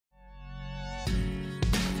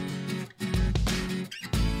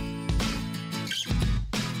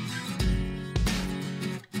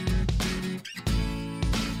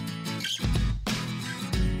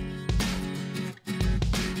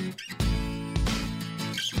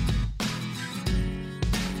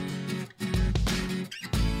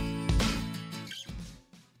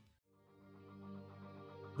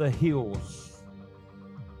the hills,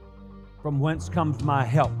 from whence comes my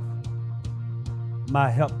help. My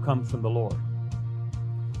help comes from the Lord.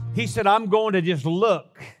 He said, I'm going to just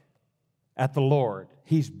look at the Lord.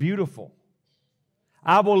 He's beautiful.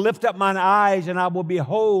 I will lift up mine eyes and I will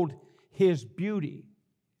behold His beauty.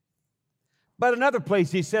 But another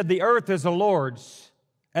place he said, the earth is the Lord's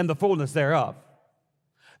and the fullness thereof,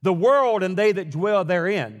 the world and they that dwell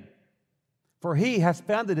therein. For He has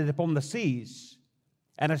founded it upon the seas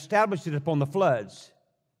and established it upon the floods.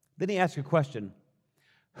 Then he asked a question,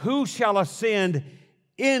 who shall ascend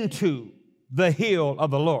into the hill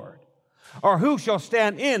of the Lord? Or who shall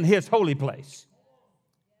stand in His holy place?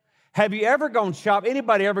 Have you ever gone shopping?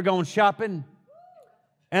 Anybody ever gone shopping?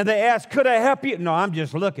 And they ask, could I help you? No, I'm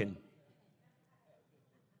just looking.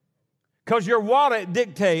 Because your wallet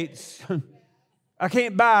dictates, I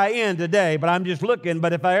can't buy in today, but I'm just looking.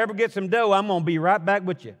 But if I ever get some dough, I'm going to be right back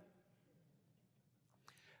with you.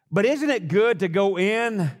 But isn't it good to go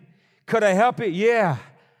in? Could I help you? Yeah.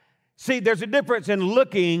 See, there's a difference in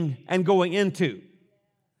looking and going into.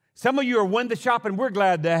 Some of you are window shopping. We're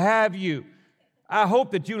glad to have you. I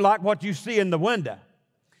hope that you like what you see in the window.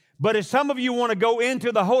 But if some of you want to go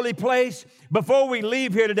into the holy place, before we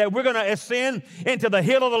leave here today, we're going to ascend into the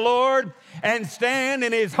hill of the Lord and stand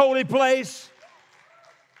in His holy place.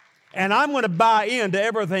 And I'm going to buy into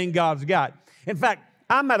everything God's got. In fact,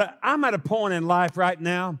 I'm at a point in life right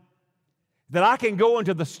now that I can go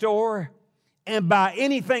into the store and buy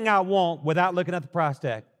anything I want without looking at the price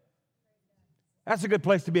tag. That's a good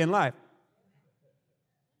place to be in life.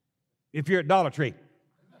 If you're at Dollar Tree.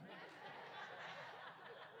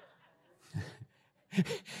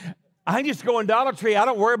 I just go in Dollar Tree. I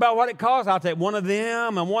don't worry about what it costs. I'll take one of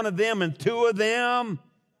them and two of them.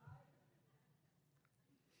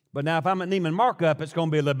 But now if I'm at Neiman Markup, it's going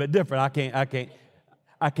to be a little bit different.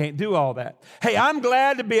 I can't do all that. Hey, I'm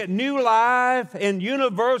glad to be at New Life in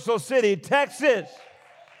Universal City, Texas.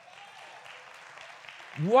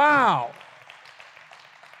 Wow.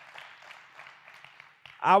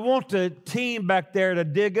 I want the team back there to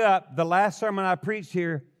dig up the last sermon I preached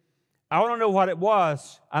here. I don't know what it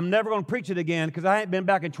was. I'm never going to preach it again because I ain't been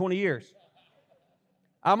back in 20 years.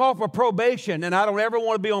 I'm off of probation, and I don't ever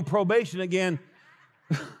want to be on probation again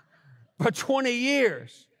for 20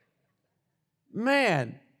 years.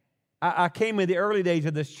 Man, I came in the early days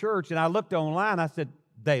of this church, and I looked online. I said,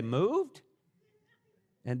 they moved?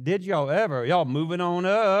 And did y'all ever? Y'all moving on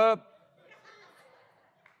up.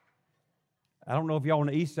 I don't know if y'all on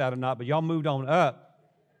the east side or not, but y'all moved on up.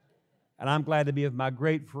 And I'm glad to be with my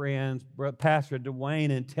great friends, Pastor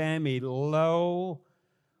Dwayne and Tammy Lowe.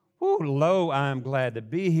 Lowe, I'm glad to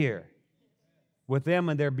be here with them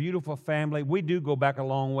and their beautiful family. We do go back a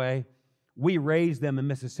long way. We raised them in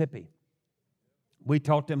Mississippi. We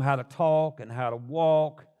taught them how to talk and how to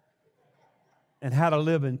walk and how to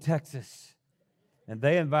live in Texas. And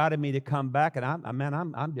they invited me to come back, and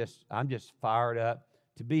I'm just fired up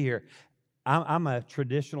to be here. I'm a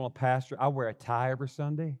traditional pastor. I wear a tie every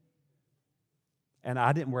Sunday. And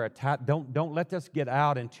I didn't wear a tie. Don't let this get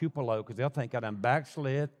out in Tupelo because they'll think I'm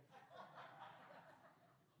backslid.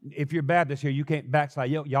 If you're Baptist here, you can't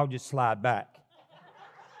backslide. Y'all just slide back.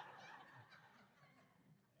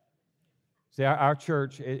 See, our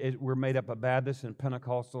church, we're made up of Baptists and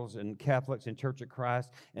Pentecostals and Catholics and Church of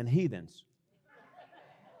Christ and heathens,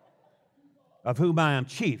 of whom I am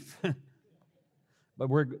chief. But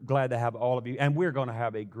we're glad to have all of you, and we're going to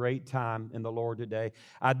have a great time in the Lord today.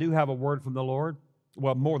 I do have a word from the Lord.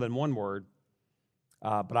 Well, more than one word,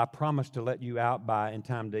 but I promise to let you out in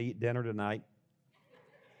time to eat dinner tonight.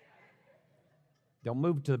 Don't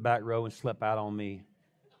move to the back row and slip out on me.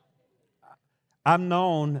 I'm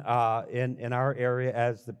known in our area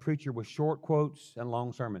as the preacher with short quotes and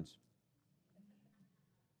long sermons.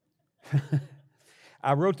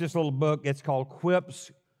 I wrote this little book. It's called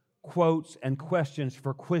Quips, Quotes, and Questions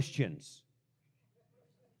for Christians.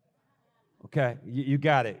 Okay, you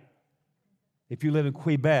got it. If you live in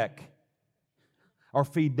Quebec or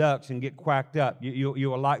feed ducks and get quacked up, you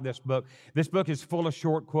will like this book. This book is full of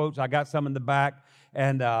short quotes. I got some in the back,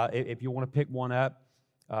 and if you want to pick one up,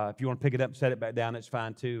 if you want to pick it up and set it back down, it's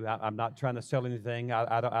fine too. I'm not trying to sell anything.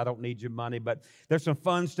 I don't need your money, but there's some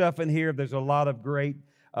fun stuff in here. There's a lot of great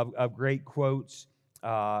quotes,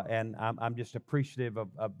 and I'm just appreciative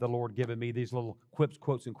of the Lord giving me these little quips,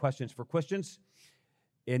 quotes, and questions for Christians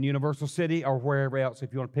in Universal City or wherever else.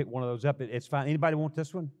 If you want to pick one of those up, it's fine. Anybody want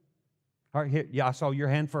this one? All right, here. Yeah, I saw your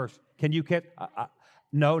hand first. Can you catch?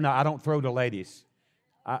 No, I don't throw to ladies.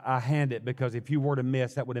 I hand it because if you were to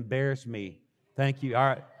miss, that would embarrass me. Thank you.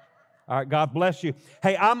 All right, God bless you.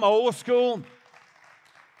 Hey, I'm old school,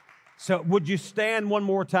 So would you stand one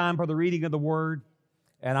more time for the reading of the word?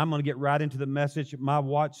 And I'm going to get right into the message. My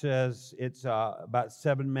watch says it's about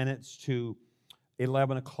 7 minutes to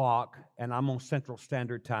 11 o'clock, and I'm on Central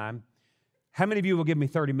Standard Time. How many of you will give me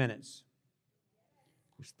 30 minutes?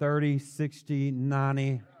 It's 30, 60,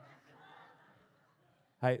 90.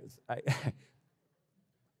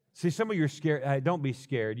 See, some of you are scared. Hey, don't be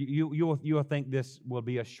scared. You will think this will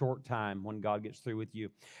be a short time when God gets through with you.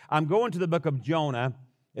 I'm going to the book of Jonah.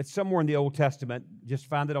 It's somewhere in the Old Testament. Just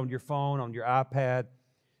find it on your phone, on your iPad.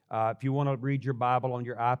 If you want to read your Bible on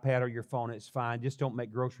your iPad or your phone, it's fine. Just don't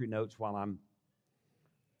make grocery notes while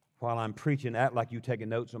I'm preaching. Act like you taking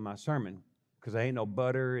notes on my sermon, because there ain't no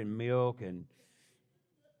butter and milk and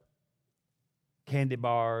candy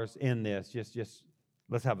bars in this. Just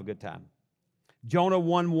let's have a good time. Jonah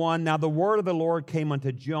 1:1. Now the word of the Lord came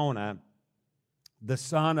unto Jonah, the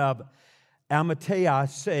son of Amittai,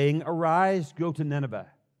 saying, Arise, go to Nineveh,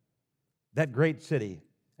 that great city,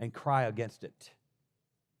 and cry against it,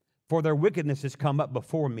 for their wickedness has come up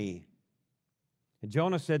before me. And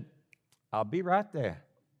Jonah said, I'll be right there.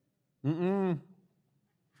 Now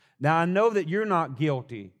I know that you're not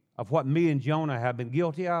guilty of what me and Jonah have been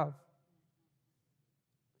guilty of.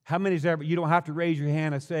 How many's ever, you don't have to raise your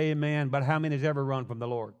hand and say amen, but how many's ever run from the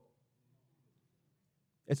Lord?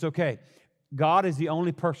 It's okay. God is the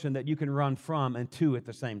only person that you can run from and to at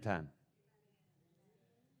the same time.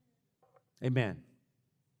 Amen.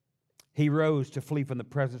 He rose to flee from the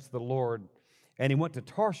presence of the Lord, and he went to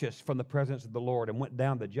Tarshish from the presence of the Lord and went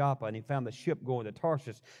down to Joppa, and he found the ship going to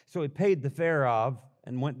Tarshish. So he paid the fare of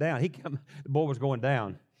and went down. The boy was going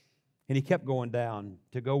down. And he kept going down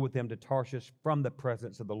to go with them to Tarshish from the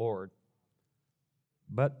presence of the Lord.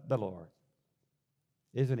 But the Lord,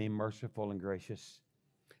 isn't he merciful and gracious?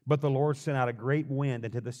 But the Lord sent out a great wind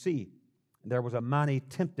into the sea. And there was a mighty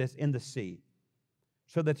tempest in the sea,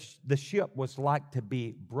 so that the ship was like to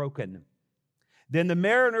be broken. Then the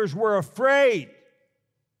mariners were afraid.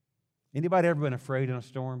 Anybody ever been afraid in a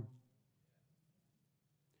storm?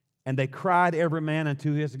 And they cried every man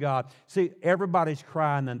unto his God. See, everybody's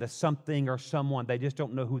crying unto something or someone. They just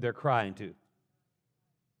don't know who they're crying to.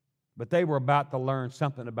 But they were about to learn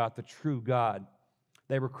something about the true God.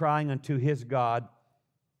 They were crying unto his God,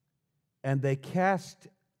 and they cast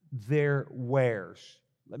their wares.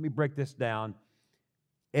 Let me break this down.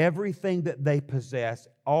 Everything that they possess,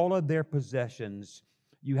 all of their possessions,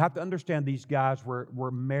 you have to understand these guys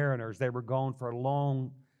were mariners. They were gone for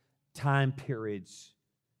long time periods.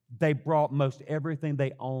 They brought most everything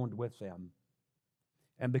they owned with them.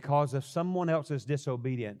 And because of someone else's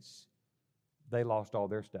disobedience, they lost all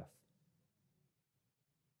their stuff.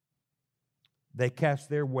 They cast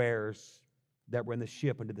their wares that were in the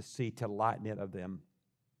ship into the sea to lighten it of them.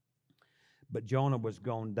 But Jonah was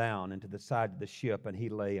gone down into the side of the ship, and he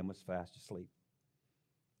lay and was fast asleep.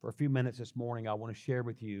 For a few minutes this morning, I want to share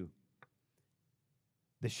with you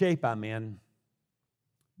the shape I'm in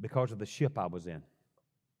because of the ship I was in.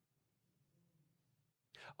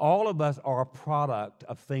 All of us are a product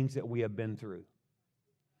of things that we have been through.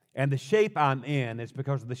 And the shape I'm in is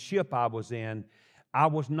because of the ship I was in. I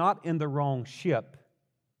was not in the wrong ship.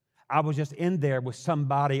 I was just in there with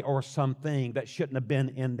somebody or something that shouldn't have been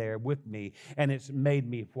in there with me. And it's made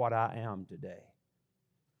me what I am today.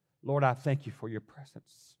 Lord, I thank you for your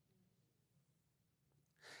presence.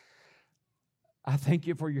 I thank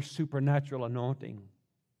you for your supernatural anointing.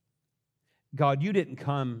 God, you didn't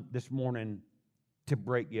come this morning to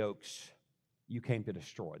break yokes. You came to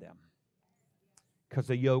destroy them. Because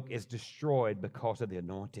the yoke is destroyed because of the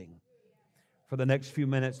anointing. For the next few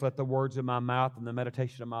minutes, let the words of my mouth and the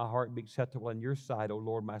meditation of my heart be acceptable in your sight, O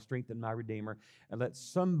Lord, my strength and my Redeemer. And let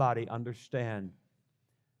somebody understand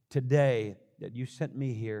today that you sent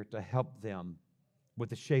me here to help them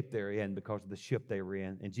with the shape they're in because of the ship they were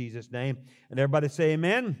in. In Jesus' name. And everybody say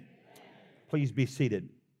amen. Amen. Please be seated.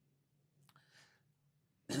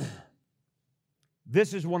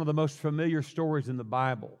 This is one of the most familiar stories in the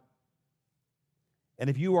Bible. And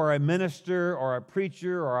if you are a minister or a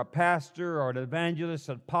preacher or a pastor or an evangelist,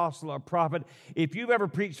 an apostle or a prophet, if you've ever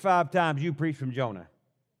preached 5 times, you preach from Jonah.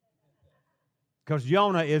 Because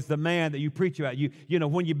Jonah is the man that you preach about. You know,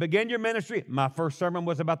 when you begin your ministry, my first sermon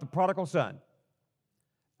was about the prodigal son.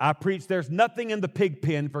 I preached, there's nothing in the pig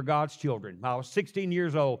pen for God's children. I was 16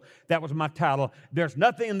 years old. That was my title. There's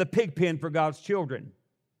nothing in the pig pen for God's children.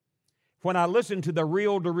 When I listened to the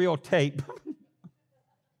reel-to-reel tape,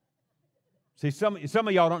 see, some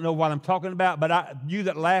of y'all don't know what I'm talking about, but you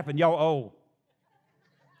that laugh and y'all old.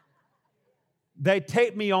 They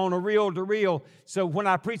taped me on a reel-to-reel, so when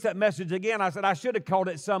I preached that message again, I said I should have called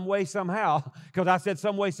it Some Way, Somehow, because I said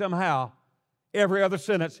some way, somehow. Every other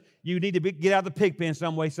sentence, you need to get out of the pig pen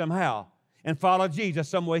some way, somehow, and follow Jesus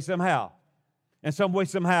some way, somehow. And some way,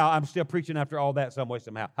 somehow, I'm still preaching after all that, some way,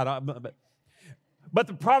 somehow. But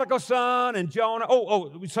the prodigal son and Jonah,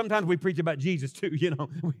 sometimes we preach about Jesus too,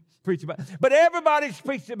 we preach about, but everybody's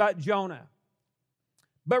preaching about Jonah.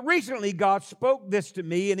 But recently, God spoke this to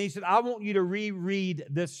me, and He said, I want you to reread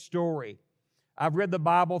this story. I've read the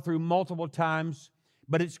Bible through multiple times,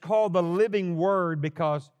 but it's called the Living Word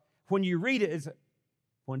because when you read it,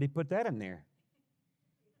 when did He put that in there?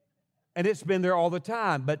 And it's been there all the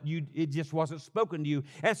time, but it just wasn't spoken to you.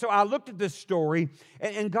 And so I looked at this story,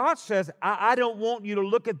 and God says, I don't want you to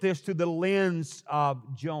look at this through the lens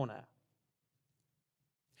of Jonah.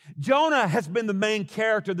 Jonah has been the main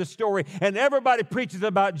character of the story, and everybody preaches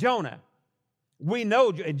about Jonah. We know,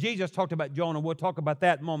 and Jesus talked about Jonah. We'll talk about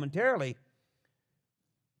that momentarily.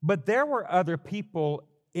 But there were other people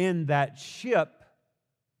in that ship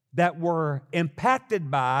that were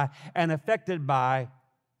impacted by and affected by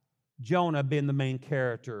Jonah being the main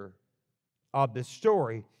character of this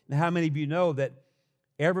story. Now, how many of you know that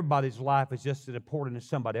everybody's life is just as important as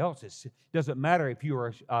somebody else's? It doesn't matter if you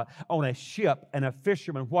are on a ship and a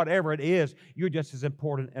fisherman, whatever it is, you're just as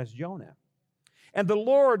important as Jonah. And the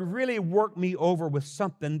Lord really worked me over with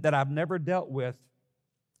something that I've never dealt with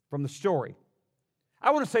from the story. I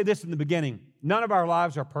want to say this in the beginning. None of our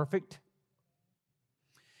lives are perfect.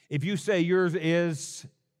 If you say yours is,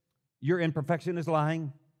 your imperfection is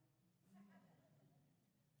lying.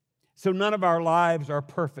 So none of our lives are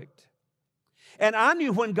perfect. And I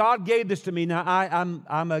knew when God gave this to me, now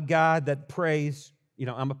I'm a guy that prays.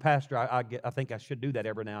 I'm a pastor. I think I should do that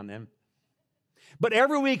every now and then. But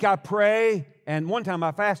every week I pray, and one time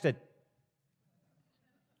I fasted.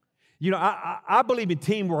 I believe in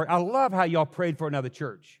teamwork. I love how y'all prayed for another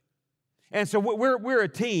church. And so we're a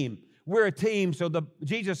team. We're a team, so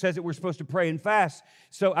Jesus says that we're supposed to pray and fast.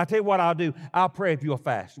 So I tell you what I'll do. I'll pray if you'll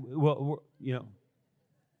fast.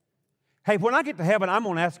 Hey, when I get to heaven, I'm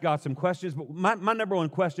going to ask God some questions, but my number one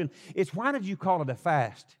question is, why did you call it a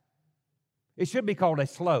fast? It should be called a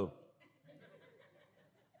slow.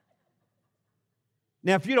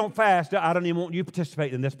 Now, if you don't fast, I don't even want you to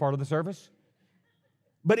participate in this part of the service.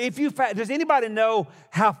 But if you fast, does anybody know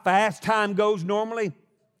how fast time goes normally?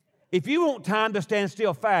 If you want time to stand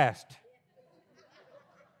still, fast.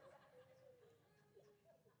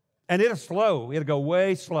 And it'll slow. It'll go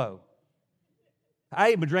way slow.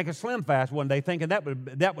 I even drank a Slim Fast one day thinking that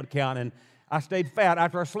would count, and I stayed fat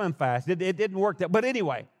after a Slim Fast. It didn't work that. But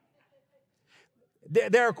anyway,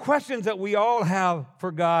 there are questions that we all have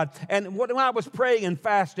for God. And when I was praying and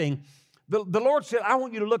fasting, the Lord said, I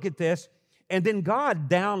want you to look at this. And then God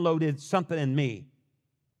downloaded something in me.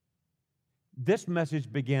 This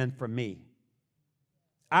message began from me.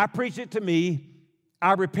 I preached it to me.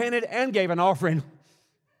 I repented and gave an offering.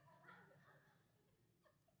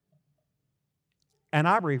 And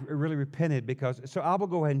I really repented so I will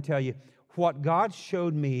go ahead and tell you, what God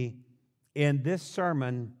showed me in this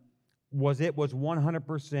sermon was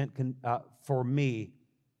 100% for me.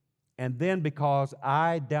 And then because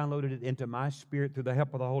I downloaded it into my spirit through the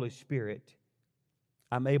help of the Holy Spirit,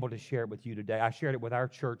 I'm able to share it with you today. I shared it with our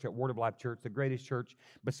church at Word of Life Church, the greatest church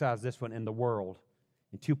besides this one in the world.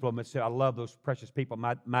 In Tupelo, Mississippi. I love those precious people.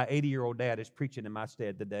 My 80-year-old dad is preaching in my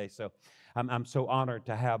stead today, so I'm so honored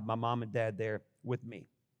to have my mom and dad there with me.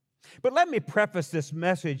 But let me preface this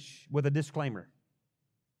message with a disclaimer.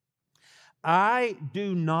 I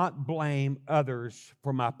do not blame others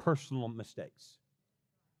for my personal mistakes.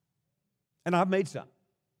 And I've made some.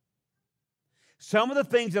 Some of the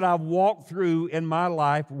things that I've walked through in my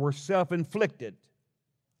life were self-inflicted.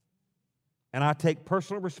 And I take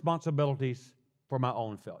personal responsibilities for my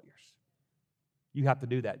own failures. You have to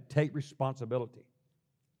do that. Take responsibility.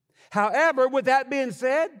 However, with that being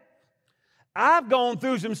said, I've gone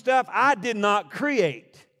through some stuff I did not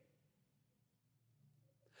create.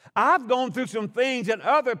 I've gone through some things in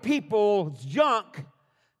other people's junk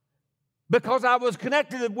because I was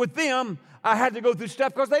connected with them. I had to go through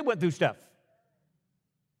stuff because they went through stuff.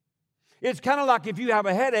 It's kind of like if you have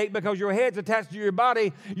a headache because your head's attached to your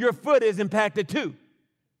body, your foot is impacted too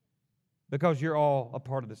because you're all a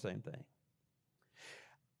part of the same thing.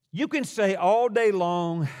 You can say all day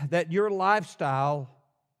long that your lifestyle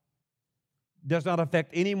does not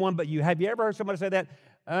affect anyone but you. Have you ever heard somebody say that?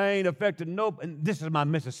 I ain't affecting nobody. And this is my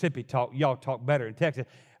Mississippi talk. Y'all talk better in Texas.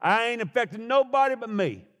 I ain't affecting nobody but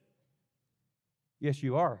me. Yes,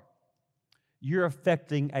 you are. You're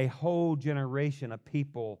affecting a whole generation of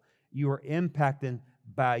people. You are impacting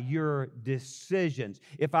by your decisions.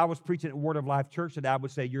 If I was preaching at Word of Life Church today, I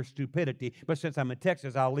would say your stupidity. But since I'm in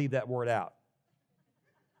Texas, I'll leave that word out.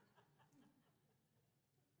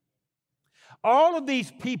 All of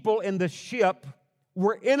these people in the ship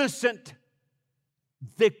were innocent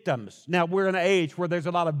victims. Now, we're in an age where there's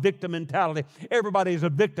a lot of victim mentality. Everybody is a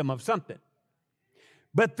victim of something.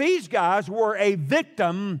 But these guys were a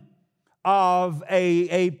victim of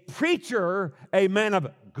a preacher, a man of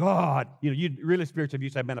God. You know, you really spiritual if you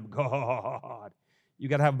say man of God. You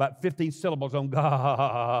got to have about 15 syllables on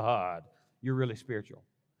God. You're really spiritual.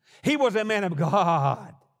 He was a man of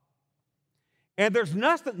God. And there's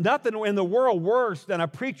nothing in the world worse than a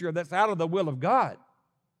preacher that's out of the will of God.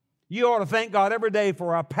 You ought to thank God every day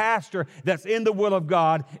for a pastor that's in the will of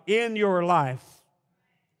God in your life.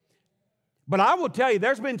 But I will tell you,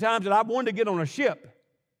 there's been times that I've wanted to get on a ship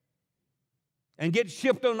and get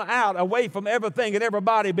shipped on out away from everything and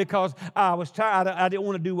everybody because I was tired. I didn't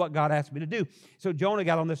want to do what God asked me to do. So Jonah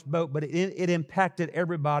got on this boat, but it impacted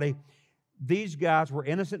everybody. These guys were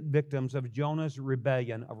innocent victims of Jonah's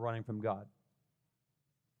rebellion of running from God.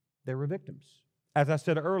 They were victims. As I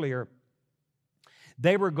said earlier,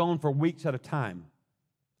 they were gone for weeks at a time.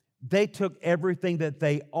 They took everything that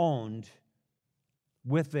they owned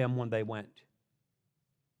with them when they went.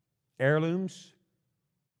 Heirlooms,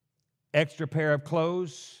 extra pair of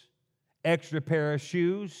clothes, extra pair of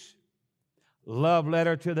shoes, love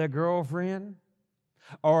letter to their girlfriend,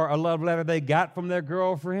 or a love letter they got from their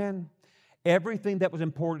girlfriend. Everything that was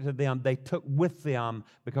important to them, they took with them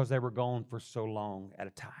because they were gone for so long at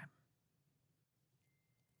a time.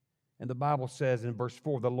 And the Bible says in verse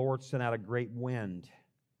 4, the Lord sent out a great wind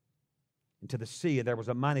into the sea, and there was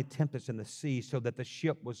a mighty tempest in the sea, so that the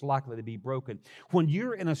ship was likely to be broken. When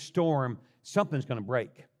you're in a storm, something's going to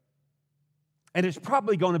break. And it's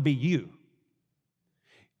probably going to be you.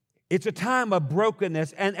 It's a time of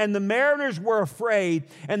brokenness, and the mariners were afraid,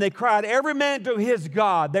 and they cried every man to his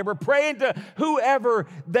God. They were praying to whoever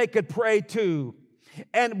they could pray to.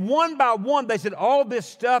 And one by one, they said, all this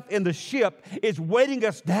stuff in the ship is weighting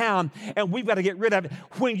us down, and we've got to get rid of it.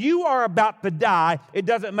 When you are about to die, it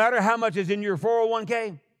doesn't matter how much is in your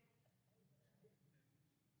 401k.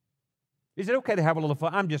 Is it okay to have a little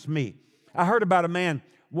fun? I'm just me. I heard about a man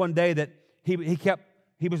one day that he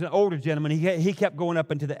was an older gentleman. He kept going up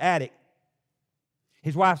into the attic.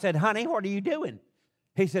 His wife said, honey, what are you doing?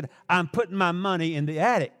 He said, I'm putting my money in the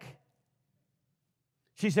attic.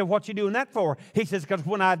 She said, what you doing that for? He says, because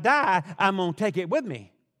when I die, I'm going to take it with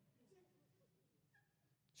me.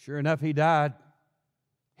 Sure enough, he died.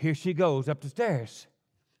 Here she goes up the stairs,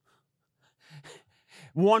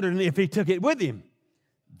 wondering if he took it with him.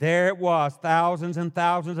 There it was, thousands and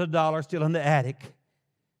thousands of dollars still in the attic.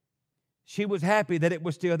 She was happy that it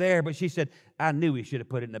was still there, but she said, I knew he should have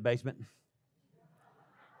put it in the basement.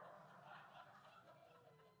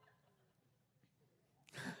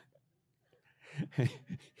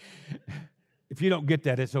 If you don't get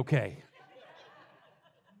that, it's okay.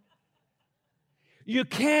 You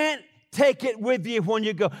can't take it with you when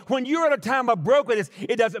you go. When you're at a time of brokenness,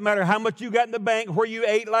 it doesn't matter how much you got in the bank, where you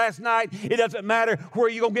ate last night. It doesn't matter where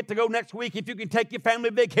you're going to get to go next week, if you can take your family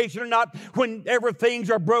vacation or not. Whenever things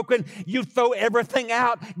are broken, you throw everything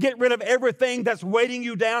out. Get rid of everything that's weighting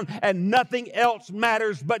you down, and nothing else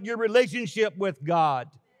matters but your relationship with God.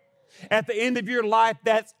 At the end of your life,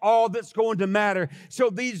 that's all that's going to matter. So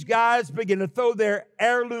these guys begin to throw their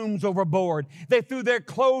heirlooms overboard. They threw their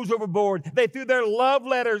clothes overboard. They threw their love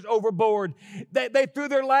letters overboard. They threw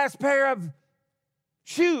their last pair of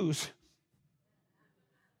shoes.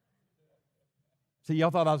 See, y'all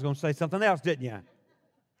thought I was going to say something else, didn't you?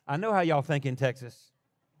 I know how y'all think in Texas.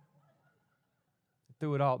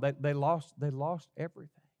 Threw it all. They lost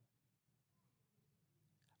everything.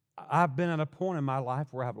 I've been at a point in my life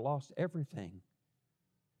where I've lost everything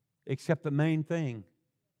except the main thing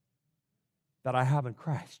that I have in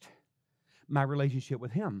Christ, my relationship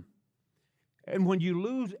with Him. And when you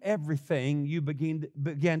lose everything, you begin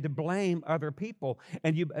to blame other people.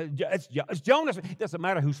 And it's Jonah. It doesn't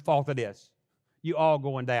matter whose fault it is. You all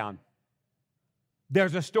going down.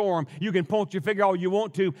 There's a storm. You can point your finger all you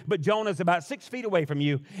want to, but Jonah's about 6 feet away from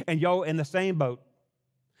you, and y'all in the same boat.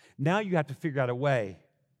 Now you have to figure out a way.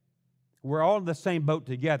 We're all in the same boat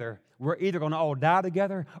together. We're either going to all die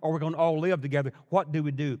together or we're going to all live together. What do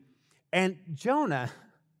we do? And Jonah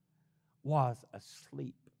was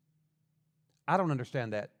asleep. I don't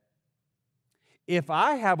understand that. If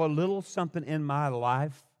I have a little something in my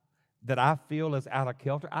life that I feel is out of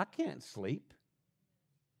kilter, I can't sleep.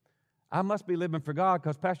 I must be living for God,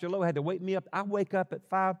 because Pastor Lowe had to wake me up. I wake up at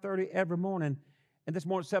 5:30 every morning, and this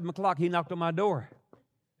morning at 7 o'clock, he knocked on my door.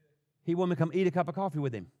 He wanted me to come eat a cup of coffee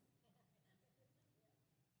with him.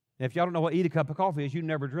 And if y'all don't know what eat a cup of coffee is, you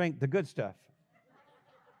never drink the good stuff.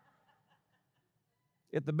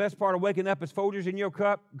 If the best part of waking up is Folgers in your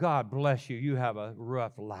cup, God bless you. You have a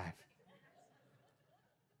rough life.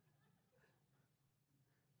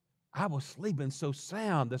 I was sleeping so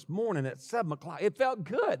sound this morning at 7 o'clock. It felt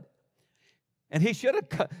good. And he should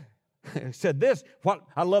have said this. What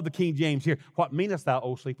I love the King James here. What meanest thou,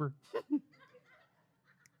 O sleeper?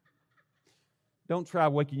 Don't try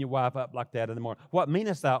waking your wife up like that in the morning. What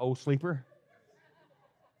meanest thou, O sleeper?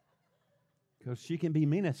 Because she can be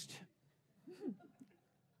meanest.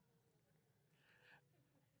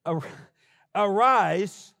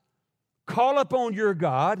 Arise, call upon your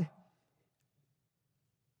God.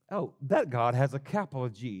 Oh, that God has a capital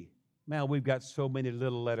G. Man, we've got so many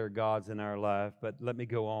little letter gods in our life, but let me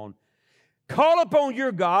go on. Call upon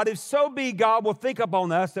your God, if so be God will think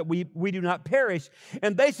upon us that we do not perish.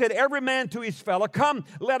 And they said, every man to his fellow, come,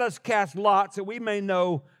 let us cast lots, that we may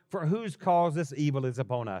know for whose cause this evil is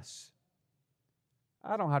upon us.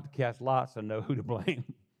 I don't have to cast lots to know who to blame.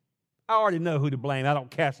 I already know who to blame. I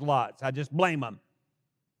don't cast lots. I just blame them.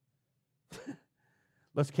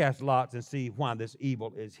 Let's cast lots and see why this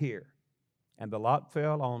evil is here. And the lot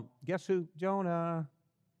fell on, guess who? Jonah.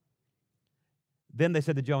 Then they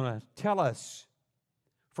said to Jonah, tell us,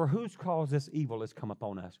 for whose cause this evil has come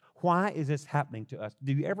upon us? Why is this happening to us?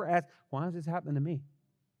 Do you ever ask, why is this happening to me?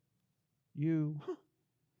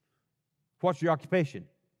 What's your occupation?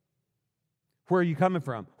 Where are you coming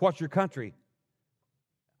from? What's your country?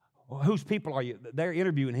 Whose people are you? They're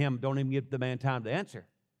interviewing him, don't even give the man time to answer.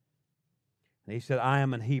 And he said, I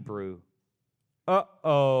am an Hebrew.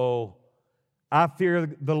 Uh-oh. I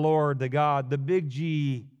fear the Lord, the God, the big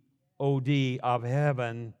G-O-D of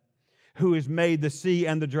heaven, who has made the sea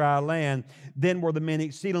and the dry land. Then were the men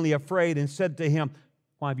exceedingly afraid and said to him,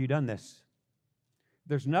 why have you done this?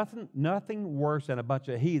 There's nothing worse than a bunch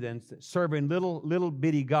of heathens serving little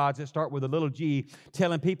bitty gods that start with a little G,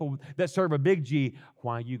 telling people that serve a big G,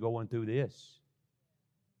 why are you going through this?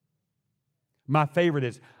 My favorite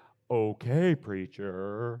is, okay,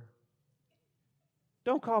 preacher.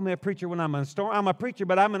 Don't call me a preacher when I'm in a storm. I'm a preacher,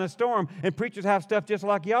 but I'm in a storm, and preachers have stuff just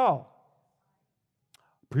like y'all.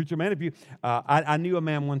 Preacher, man, if you, I knew a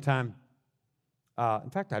man one time.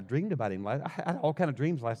 In fact, I dreamed about him. I had all kind of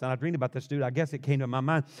dreams last night. I dreamed about this dude. I guess it came to my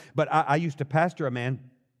mind. But I used to pastor a man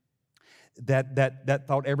that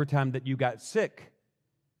thought every time that you got sick,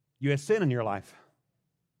 you had sin in your life.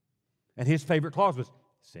 And his favorite clause was,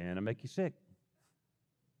 sin will make you sick.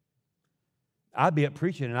 I'd be up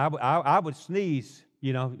preaching, and I would sneeze.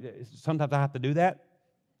 You know, sometimes I have to do that.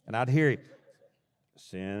 And I'd hear him,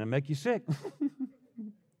 sin will make you sick.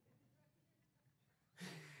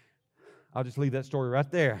 I'll just leave that story right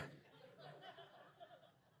there.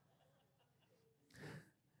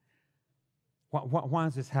 Why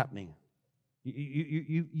is this happening?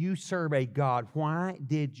 You serve a God. Why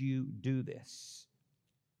did you do this?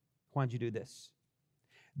 Why did you do this?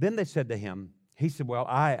 Then they said to him, he said, well,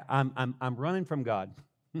 I'm running from God.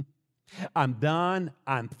 I'm done.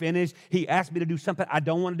 I'm finished. He asked me to do something I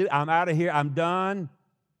don't want to do. I'm out of here. I'm done.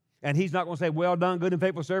 And he's not going to say, well done, good and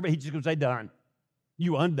faithful servant. He's just going to say, done.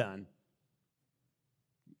 You undone.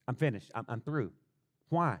 I'm finished. I'm through.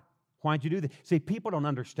 Why? Why'd you do this? See, people don't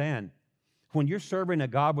understand. When you're serving a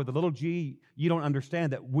God with a little g, you don't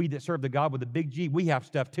understand that we that serve the God with a big G, we have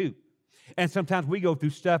stuff too. And sometimes we go through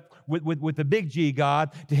stuff with the big G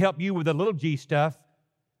God to help you with the little g stuff.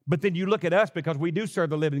 But then you look at us because we do serve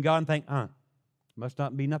the living God and think, must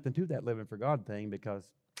not be nothing to that living for God thing, because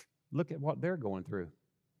look at what they're going through.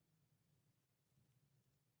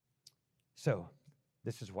 So,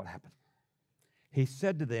 this is what happened. He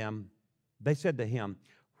said to them, they said to him,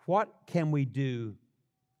 what can we do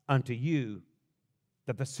unto you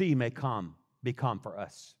that the sea may be calm for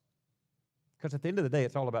us? Because at the end of the day,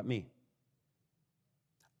 it's all about me.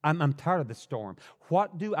 I'm tired of the storm.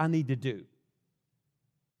 What do I need to do?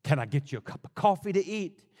 Can I get you a cup of coffee to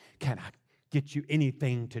eat? Can I get you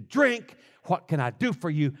anything to drink? What can I do for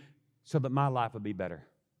you so that my life will be better?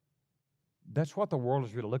 That's what the world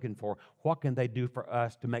is really looking for. What can they do for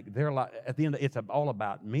us to make their life, at the end, it's all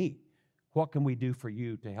about me. What can we do for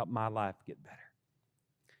you to help my life get better?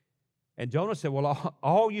 And Jonah said, well,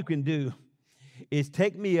 all you can do is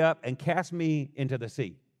take me up and cast me into the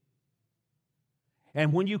sea.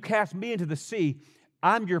 And when you cast me into the sea,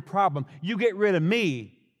 I'm your problem. You get rid of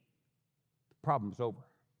me, the problem's over.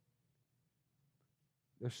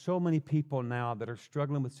 There's so many people now that are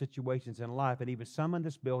struggling with situations in life, and even some in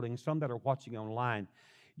this building, some that are watching online.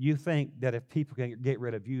 You think that if people can get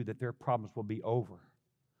rid of you, that their problems will be over.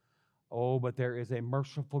 Oh, but there is a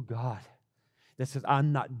merciful God that says,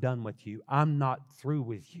 I'm not done with you. I'm not through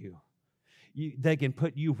with you. They can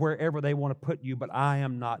put you wherever they want to put you, but I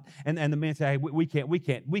am not. And the men say, hey, we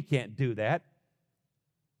can't do that.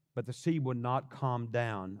 But the sea would not calm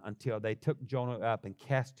down until they took Jonah up and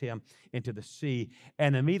cast him into the sea.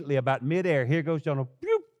 And immediately about midair, here goes Jonah,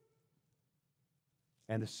 bloop,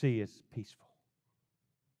 and the sea is peaceful.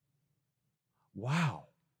 Wow.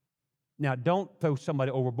 Now, don't throw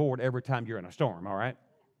somebody overboard every time you're in a storm, all right?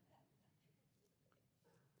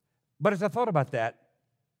 But as I thought about that,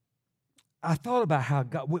 I thought about how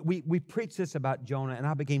God, we preached this about Jonah, and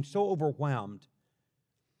I became so overwhelmed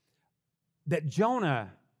that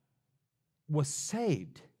Jonah was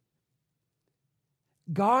saved.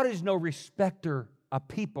 God is no respecter of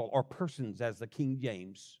people or persons, as the King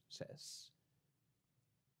James says.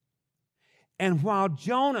 And while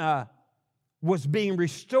Jonah was being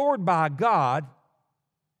restored by God,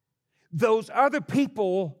 those other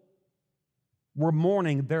people were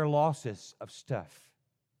mourning their losses of stuff.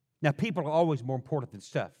 Now, people are always more important than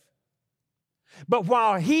stuff. But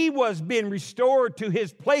while he was being restored to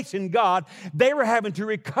his place in God, they were having to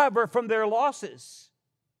recover from their losses.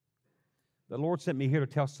 The Lord sent me here to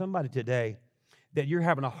tell somebody today that you're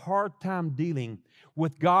having a hard time dealing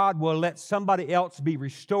with God will let somebody else be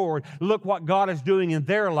restored. Look what God is doing in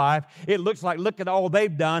their life. It looks like, look at all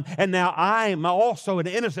they've done, and now I am also an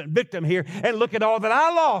innocent victim here, and look at all that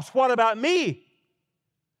I lost. What about me?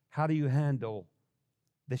 How do you handle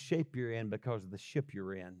the shape you're in because of the ship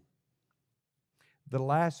you're in? The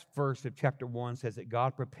last verse of chapter 1 says that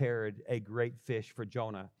God prepared a great fish for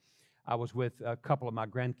Jonah. I was with a couple of my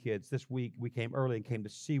grandkids this week. We came early and came to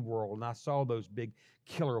SeaWorld, and I saw those big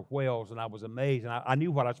killer whales, and I was amazed. And I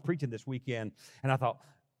knew what I was preaching this weekend, and I thought,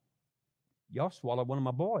 y'all swallowed one of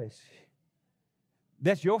my boys.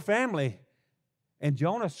 That's your family. And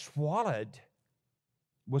Jonah was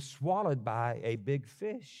swallowed by a big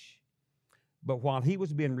fish. But while he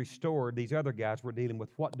was being restored, these other guys were dealing with,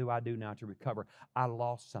 what do I do now to recover? I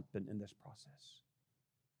lost something in this process.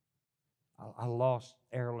 I lost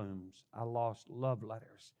heirlooms. I lost love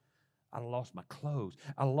letters. I lost my clothes.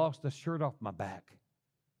 I lost the shirt off my back.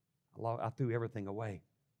 I threw everything away.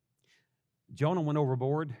 Jonah went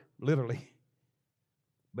overboard, literally,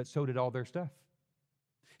 but so did all their stuff.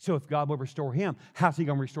 So if God will restore him, how's he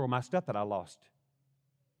going to restore my stuff that I lost?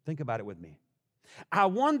 Think about it with me. I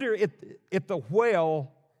wonder if the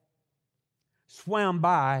whale swam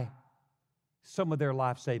by some of their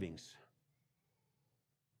life savings.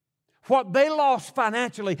 What they lost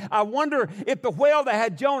financially, I wonder if the whale that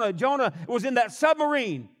had Jonah was in that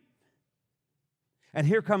submarine. And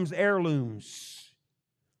here comes heirlooms.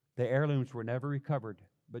 The heirlooms were never recovered,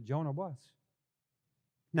 but Jonah was.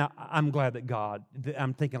 Now, I'm glad that God,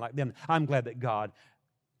 I'm thinking like them, I'm glad that God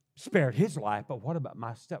spared his life, but what about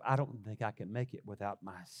my stuff? I don't think I can make it without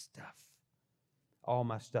my stuff. All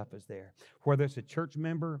my stuff is there. Whether it's a church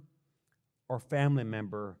member or family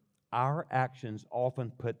member, our actions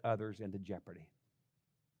often put others into jeopardy.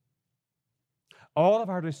 All of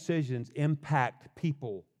our decisions impact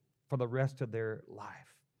people for the rest of their life.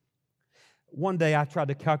 One day I tried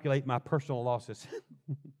to calculate my personal losses.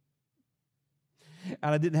 And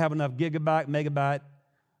I didn't have enough gigabyte, megabyte,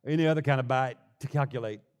 any other kind of byte to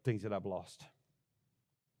calculate things that I've lost.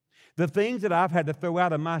 The things that I've had to throw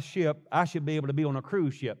out of my ship, I should be able to be on a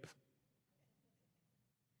cruise ship.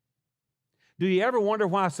 Do you ever wonder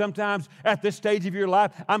why sometimes at this stage of your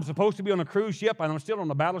life, I'm supposed to be on a cruise ship and I'm still on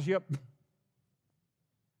a battleship?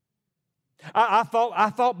 I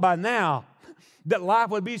thought by now that life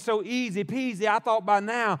would be so easy peasy. I thought by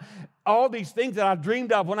now all these things that I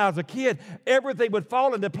dreamed of when I was a kid, everything would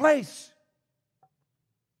fall into place.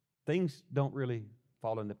 Things don't really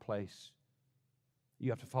fall into place. You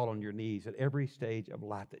have to fall on your knees at every stage of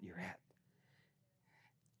life that you're at.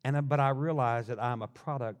 But I realize that I'm a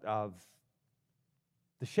product of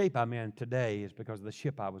the shape I'm in today is because of the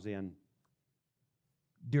ship I was in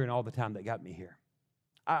during all the time that got me here.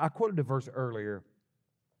 I quoted a verse earlier.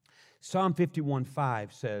 Psalm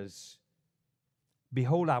 51:5 says,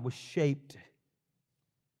 "Behold, I was shaped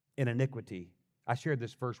in iniquity." I shared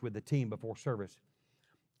this verse with the team before service.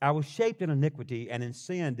 "I was shaped in iniquity, and in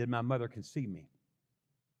sin did my mother conceive me."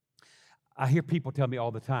 I hear people tell me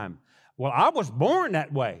all the time, "Well, I was born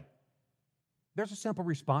that way." There's a simple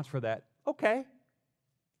response for that. Okay,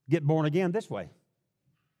 get born again this way.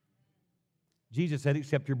 Jesus said,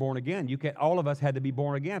 except you're born again. All of us had to be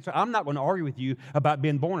born again. So I'm not going to argue with you about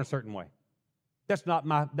being born a certain way. That's not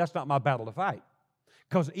my battle to fight.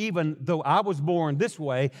 Because even though I was born this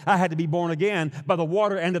way, I had to be born again by the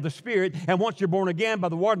water and of the Spirit. And once you're born again by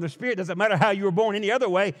the water and the Spirit, it doesn't matter how you were born any other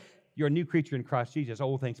way, you're a new creature in Christ Jesus.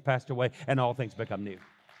 Old things passed away and all things become new.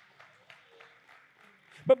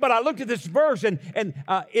 But I looked at this verse, and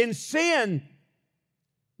in sin,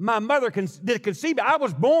 my mother did conceive me. I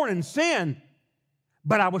was born in sin,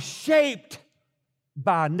 but I was shaped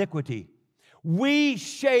by iniquity. We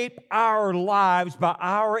shape our lives by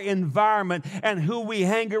our environment and who we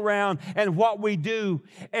hang around and what we do.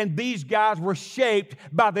 And these guys were shaped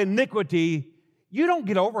by the iniquity. You don't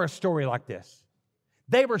get over a story like this.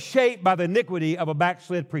 They were shaped by the iniquity of a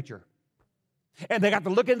backslid preacher. And they got to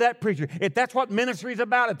look into that preacher. If that's what ministry is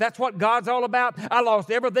about, if that's what God's all about, I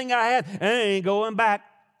lost everything I had, and I ain't going back.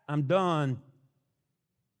 I'm done.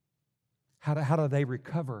 How do they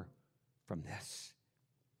recover from this?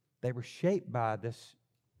 They were shaped by this.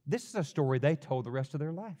 This is a story they told the rest of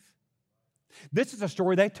their life. This is a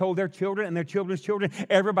story they told their children and their children's children.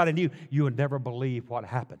 Everybody knew. You would never believe what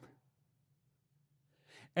happened.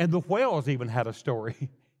 And the whales even had a story.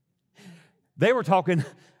 They were talking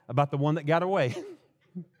about the one that got away.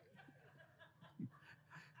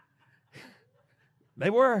 They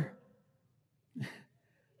were.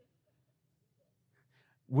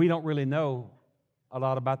 We don't really know a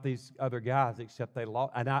lot about these other guys except they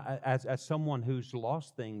lost. And as someone who's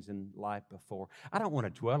lost things in life before, I don't want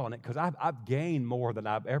to dwell on it because I've gained more than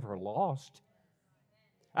I've ever lost.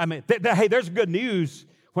 I mean, hey, there's good news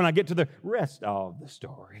when I get to the rest of the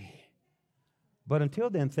story. But until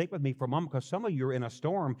then, think with me for a moment, because some of you are in a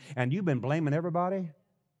storm and you've been blaming everybody.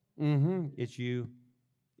 It's you.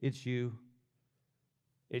 It's you.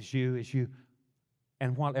 It's you. It's you.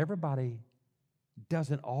 And while everybody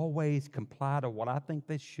doesn't always comply to what I think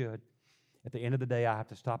they should, at the end of the day, I have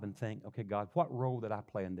to stop and think, okay, God, what role did I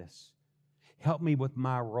play in this? Help me with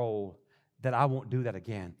my role that I won't do that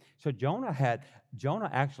again. So Jonah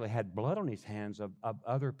actually had blood on his hands of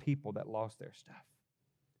other people that lost their stuff.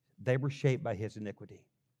 They were shaped by his iniquity.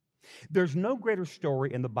 There's no greater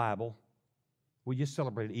story in the Bible. We just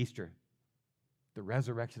celebrated Easter, the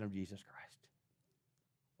resurrection of Jesus Christ.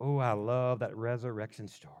 Oh, I love that resurrection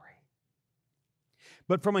story.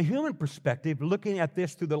 But from a human perspective, looking at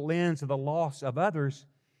this through the lens of the loss of others,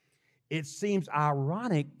 it seems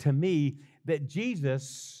ironic to me that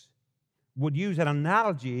Jesus would use an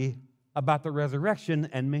analogy about the resurrection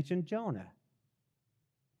and mention Jonah.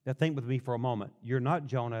 Now think with me for a moment. You're not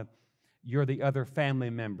Jonah. You're the other family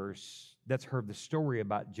members that's heard the story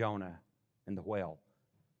about Jonah and the whale.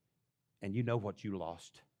 And you know what you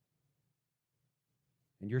lost.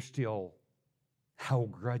 And you're still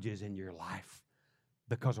hold grudges in your life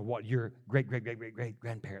because of what your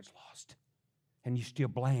great-great-great-great-grandparents lost. And you still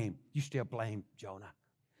blame Jonah.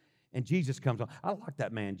 And Jesus comes on. I like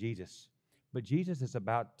that man, Jesus. But Jesus is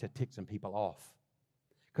about to tick some people off.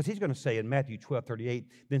 Because he's going to say in Matthew 12:38,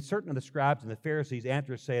 then certain of the scribes and the Pharisees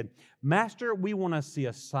answered, said, Master, we want to see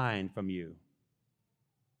a sign from you.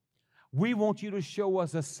 We want you to show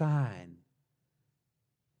us a sign.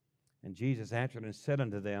 And Jesus answered and said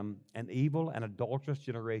unto them, an evil and adulterous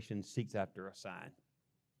generation seeks after a sign.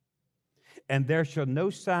 And there shall no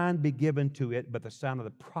sign be given to it but the sign of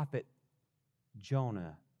the prophet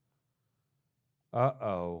Jonah.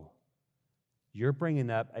 Uh-oh. You're bringing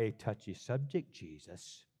up a touchy subject,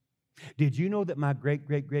 Jesus. Did you know that my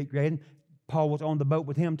great-great-great-grand Paul was on the boat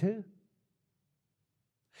with him too?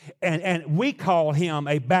 And we call him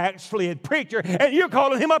a backslid preacher, and you're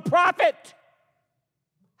calling him a prophet.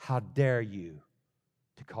 How dare you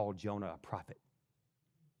to call Jonah a prophet?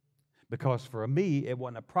 Because for me, it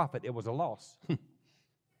wasn't a prophet, it was a loss.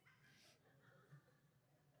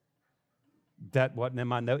 That wasn't in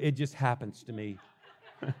my note. It just happens to me.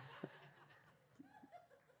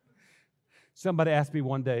 Somebody asked me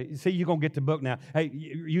one day, see, you're going to get the book now. Hey,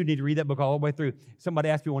 you need to read that book all the way through. Somebody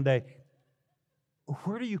asked me one day,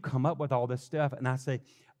 where do you come up with all this stuff? And I say,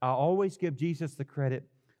 I always give Jesus the credit,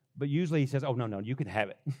 but usually he says, oh, no, you can have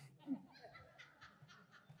it.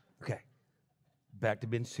 Okay, back to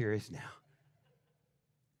being serious now.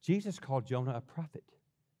 Jesus called Jonah a prophet.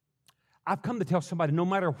 I've come to tell somebody, no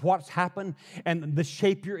matter what's happened and the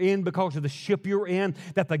shape you're in because of the ship you're in,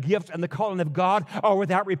 that the gifts and the calling of God are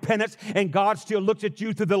without repentance, and God still looks at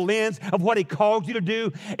you through the lens of what He called you to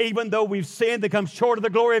do. Even though we've sinned and come short of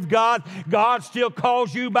the glory of God, God still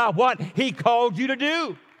calls you by what He called you to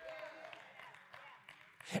do.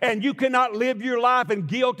 And you cannot live your life in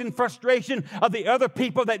guilt and frustration of the other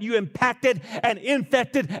people that you impacted and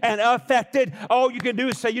infected and affected. All you can do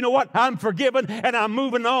is say, you know what? I'm forgiven and I'm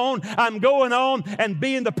moving on. I'm going on and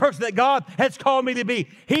being the person that God has called me to be.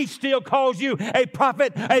 He still calls you a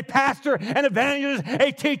prophet, a pastor, an evangelist,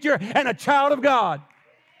 a teacher, and a child of God.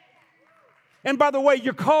 And by the way,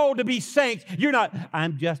 you're called to be saints. You're not,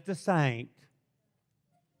 I'm just a saint.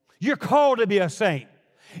 You're called to be a saint.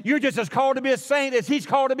 You're just as called to be a saint as He's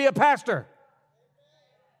called to be a pastor.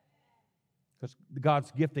 Because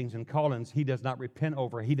God's giftings and callings, he does not repent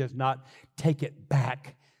over. He does not take it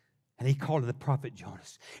back. And he called to the prophet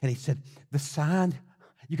Jonas. And he said, the sign,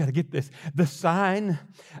 you got to get this, the sign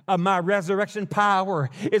of my resurrection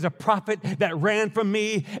power is a prophet that ran from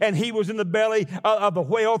me, and he was in the belly of the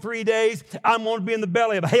whale 3 days. I'm going to be in the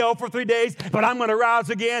belly of hell for 3 days, but I'm going to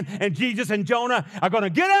rise again, and Jesus and Jonah are going to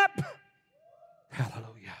get up. Hallelujah.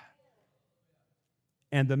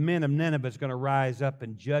 And the men of Nineveh is going to rise up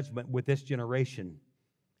in judgment with this generation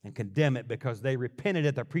and condemn it because they repented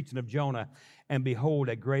at the preaching of Jonah, and behold,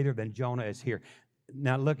 a greater than Jonah is here.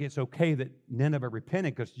 Now, look, it's okay that Nineveh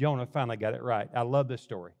repented because Jonah finally got it right. I love this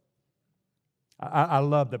story. I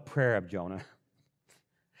love the prayer of Jonah.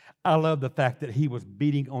 I love the fact that he was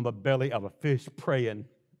beating on the belly of a fish praying.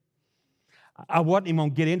 I wasn't even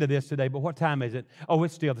going to get into this today, but what time is it? Oh,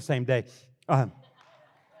 it's still the same day. I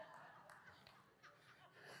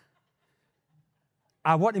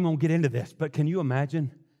wasn't even going to get into this, but can you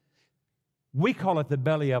imagine? We call it the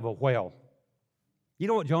belly of a whale. You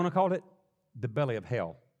know what Jonah called it? The belly of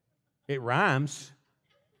hell. It rhymes.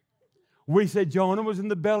 We said Jonah was in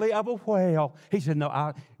the belly of a whale. He said, no,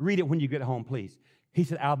 I'll read it when you get home, please. He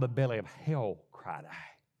said, out of the belly of hell cried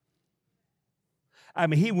I. I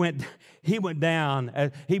mean, he went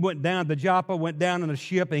down. He went down to Joppa, went down in the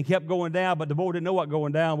ship, and he kept going down, but the boy didn't know what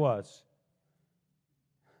going down was.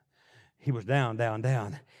 He was down, down,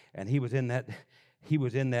 down, and he was in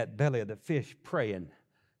that belly of the fish praying.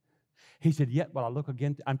 He said, yet will I look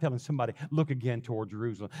again. I'm telling somebody, look again toward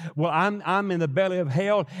Jerusalem. Well, I'm in the belly of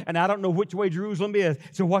hell, and I don't know which way Jerusalem is.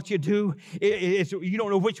 So what you do, you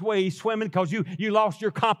don't know which way he's swimming because you lost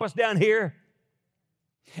your compass down here,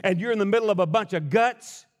 and you're in the middle of a bunch of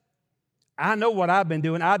guts. I know what I've been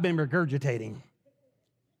doing. I've been regurgitating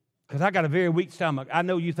because I got a very weak stomach. I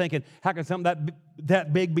know you thinking, how can something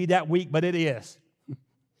that big be that weak? But it is.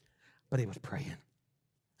 But he was praying.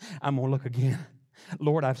 I'm going to look again.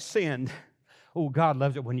 Lord, I've sinned. Oh, God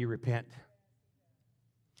loves it when you repent.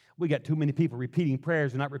 We got too many people repeating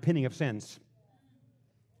prayers and not repenting of sins.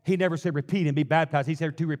 He never said repent and be baptized. He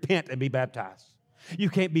said to repent and be baptized.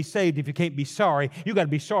 You can't be saved if you can't be sorry. You got to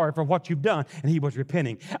be sorry for what you've done. And he was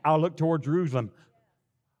repenting. I'll look toward Jerusalem.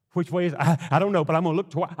 Which way is I don't know, but I'm going to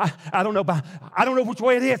look toward. I don't know, but I don't know which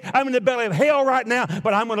way it is. I'm in the belly of hell right now,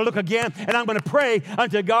 but I'm going to look again and I'm going to pray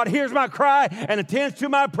until God hears my cry and attends to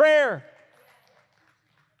my prayer.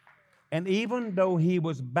 And even though he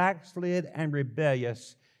was backslid and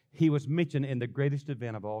rebellious, he was mentioned in the greatest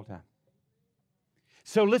event of all time.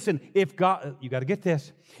 So listen, if God, you got to get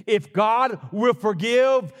this, if God will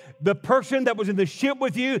forgive the person that was in the ship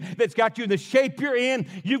with you, that's got you in the shape you're in,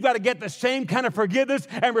 you've got to get the same kind of forgiveness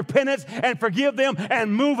and repentance and forgive them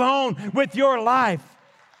and move on with your life.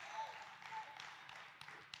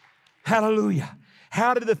 Hallelujah.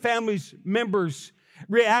 How did the family's members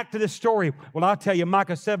react to this story? Well, I'll tell you,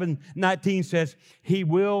 Micah 7:19 says, he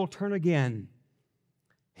will turn again.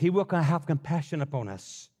 He will have compassion upon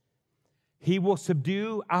us. He will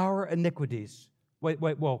subdue our iniquities.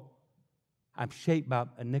 Well, I'm shaped by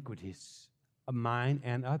iniquities of mine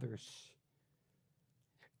and others.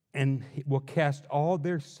 And he will cast all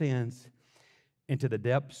their sins into the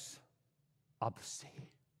depths of the sea.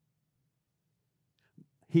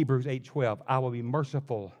 Hebrews 8:12, I will be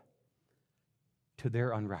merciful to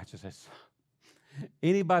their unrighteousness.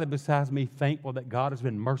 Anybody besides me thankful that God has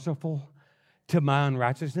been merciful to my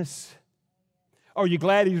unrighteousness? Are you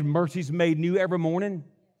glad his mercies made new every morning?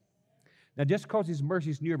 Now, just because his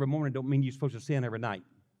mercies new every morning don't mean you're supposed to sin every night.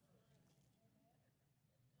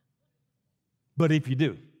 But if you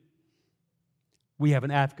do, we have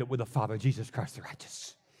an advocate with the Father, Jesus Christ the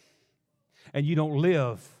righteous. And you don't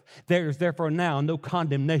live. There is therefore now no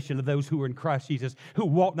condemnation of those who are in Christ Jesus, who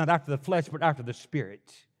walk not after the flesh, but after the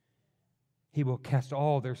Spirit. He will cast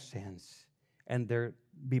all their sins and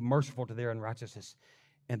be merciful to their unrighteousness.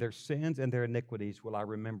 And their sins and their iniquities will I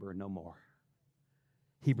remember no more.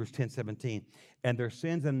 Hebrews 10:17. And their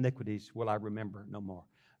sins and iniquities will I remember no more.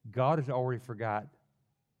 God has already forgot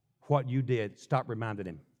what you did. Stop reminding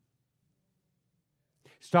him.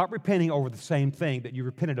 Stop repenting over the same thing that you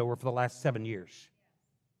repented over for the last 7 years.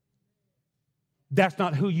 That's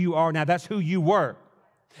not who you are now. That's who you were.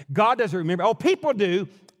 God doesn't remember. Oh, people do.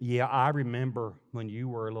 Yeah, I remember when you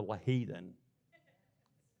were a little heathen.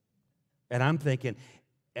 And I'm thinking,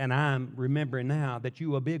 and I'm remembering now that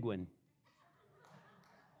you a big one.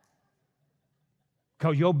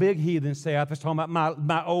 Because your big heathen self is talking about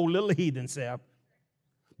my old little heathen self.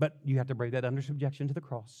 But you have to bring that under subjection to the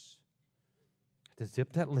cross. To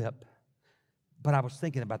zip that lip. But I was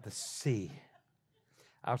thinking about the sea.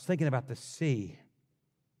 I was thinking about the sea.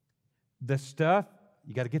 The stuff,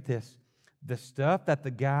 you got to get this, The stuff that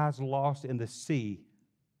the guys lost in the sea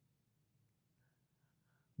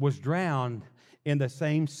was drowned in the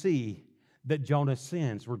same sea that Jonah's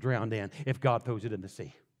sins were drowned in if God throws it in the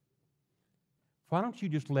sea. Why don't you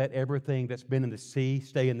just let everything that's been in the sea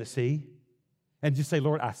stay in the sea and just say,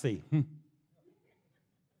 Lord, I see.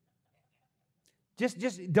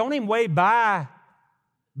 Just don't even wave bye,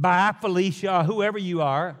 Felicia, whoever you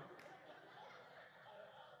are.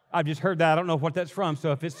 I've just heard that. I don't know what that's from,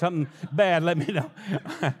 so if it's something bad, let me know.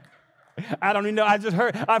 I don't even know.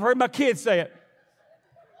 I've heard my kids say it.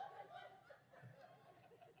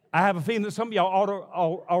 I have a feeling that some of y'all ought to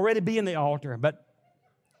already be in the altar, but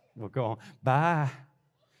we'll go on. Bye.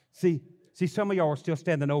 See, some of y'all are still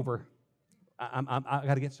standing over. I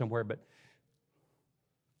got to get somewhere, but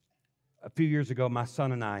a few years ago, my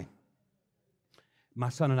son and I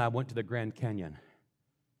went to the Grand Canyon.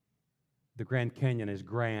 The Grand Canyon is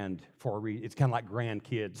grand for a reason. It's kind of like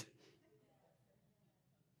grandkids.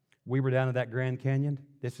 We were down at that Grand Canyon.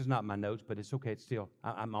 This is not my notes, but it's okay. It's still,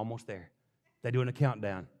 I'm almost there. They're doing a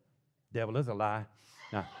countdown. Devil is a lie.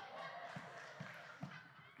 No.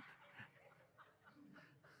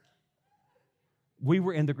 We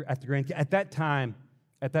were at the Grand Canyon. At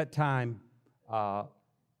that time,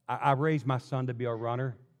 I raised my son to be a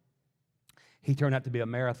runner. He turned out to be a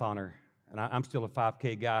marathoner. And I'm still a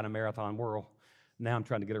 5K guy in a marathon world. Now I'm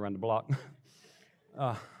trying to get around the block.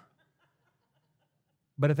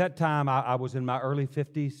 But at that time, I was in my early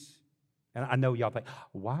 50s. And I know y'all think,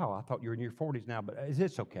 wow, I thought you were in your 40s now. But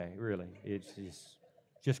it's okay, really. It's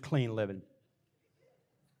just clean living.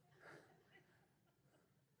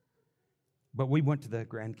 But we went to the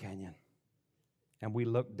Grand Canyon. And we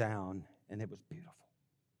looked down, and it was beautiful.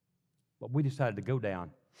 But we decided to go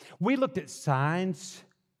down. We looked at signs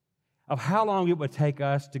of how long it would take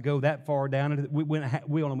us to go that far down.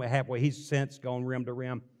 We only went halfway. He's since gone rim to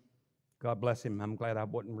rim. God bless him. I'm glad I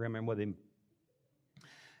wasn't rimming with him.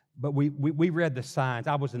 But we read the signs.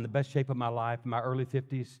 I was in the best shape of my life in my early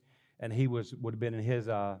 50s, and he would have been in his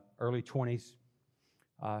early 20s,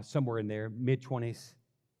 somewhere in there, mid-20s.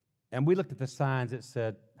 And we looked at the signs that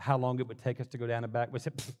said how long it would take us to go down and back. We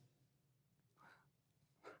said,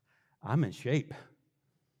 I'm in shape.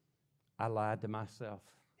 I lied to myself.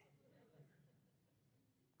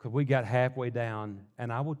 Because we got halfway down,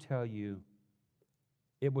 and I will tell you,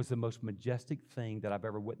 it was the most majestic thing that I've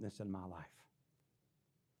ever witnessed in my life.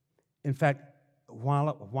 In fact,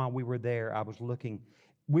 while we were there, I was looking.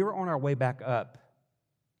 We were on our way back up,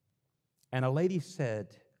 and a lady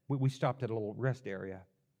said, we stopped at a little rest area.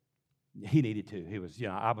 He needed to. He was,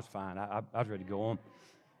 I was fine. I was ready to go on.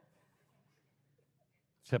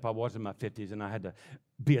 Except I was in my 50s, and I had to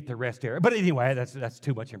be at the rest area. But anyway, that's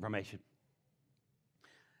too much information.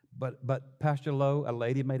 But Pastor Lowe, a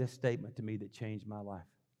lady made a statement to me that changed my life.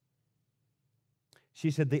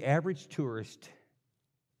 She said, the average tourist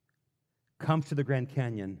comes to the Grand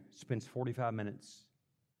Canyon, spends 45 minutes.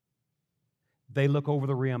 They look over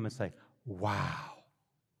the rim and say, wow.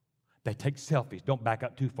 They take selfies. Don't back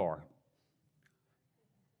up too far.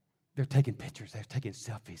 They're taking pictures. They're taking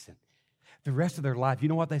selfies. And the rest of their life, you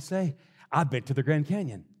know what they say? I've been to the Grand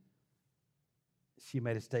Canyon. She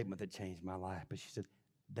made a statement that changed my life, but she said,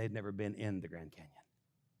 they'd never been in the Grand Canyon.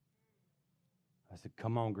 I said,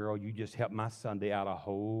 come on, girl, you just helped my Sunday out a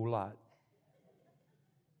whole lot.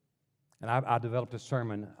 And I developed a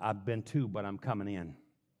sermon, I've been to, but I'm coming in.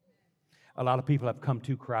 A lot of people have come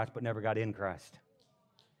to Christ but never got in Christ.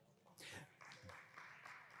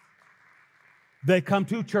 They come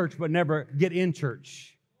to church but never get in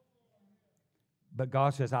church. But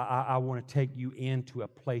God says, I want to take you into a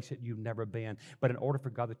place that you've never been. But in order for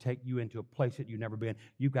God to take you into a place that you've never been,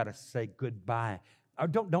 you've got to say goodbye. Or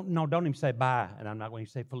don't even say bye. And I'm not going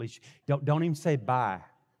to say Felicia. Don't even say bye.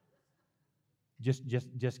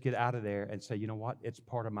 Just get out of there and say, you know what? It's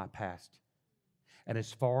part of my past. And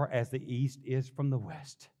as far as the east is from the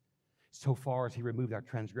west, so far as He removed our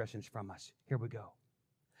transgressions from us. Here we go.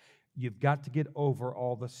 You've got to get over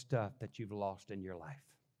all the stuff that you've lost in your life.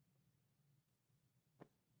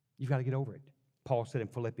 You've got to get over it. Paul said in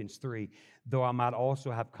Philippians 3, though I might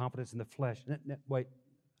also have confidence in the flesh. Wait,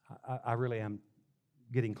 I really am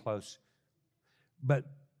getting close. But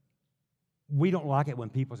we don't like it when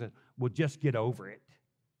people say, well, just get over it.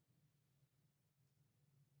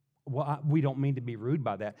 Well, we don't mean to be rude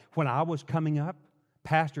by that. When I was coming up,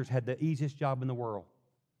 pastors had the easiest job in the world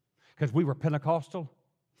because we were Pentecostal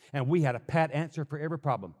and we had a pat answer for every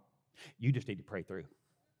problem. You just need to pray through.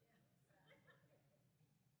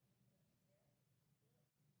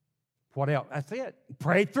 What else? That's it.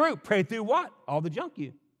 Pray through. Pray through what? All the junk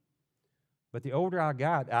you. But the older I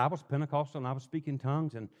got, I was Pentecostal and I was speaking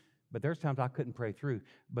tongues, and But there's times I couldn't pray through.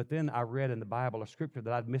 But then I read in the Bible a scripture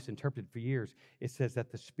that I'd misinterpreted for years. It says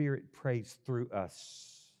that the Spirit prays through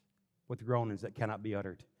us with groanings that cannot be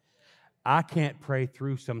uttered. I can't pray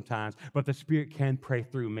through sometimes, but the Spirit can pray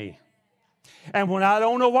through me. And when I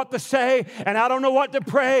don't know what to say and I don't know what to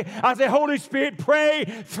pray, I say, Holy Spirit, pray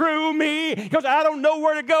through me, because I don't know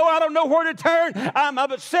where to go. I don't know where to turn. I'm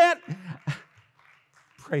upset.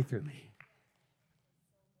 Pray through me.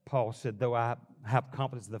 Paul said, though I have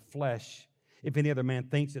confidence in the flesh, if any other man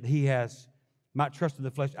thinks that he might trust in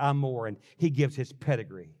the flesh, I'm more. And he gives his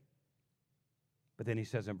pedigree. But then he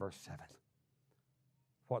says in verse 7,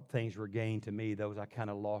 what things were gained to me, those I kind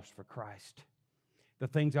of lost for Christ. The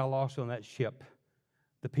things I lost on that ship,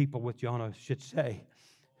 the people with Jonah should say,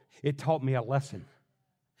 it taught me a lesson.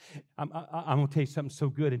 I'm going to tell you something so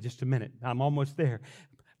good in just a minute. I'm almost there.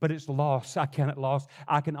 But it's loss. I cannot lose.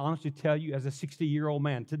 I can honestly tell you as a 60-year-old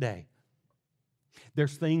man today,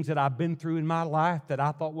 there's things that I've been through in my life that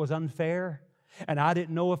I thought was unfair, and I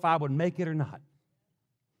didn't know if I would make it or not.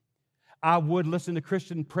 I would listen to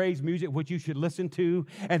Christian praise music, which you should listen to,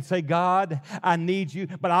 and say, God, I need you.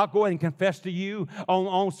 But I'll go ahead and confess to you,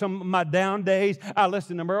 on some of my down days, I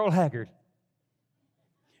listen to Merle Haggard.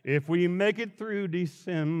 If we make it through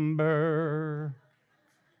December,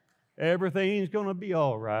 everything's going to be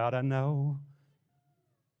all right, I know.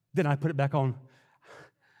 Then I put it back on.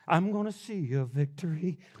 I'm going to see a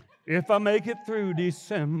victory if I make it through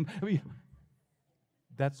December.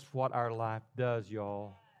 That's what our life does,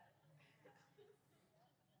 y'all.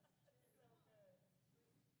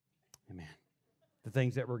 Amen. The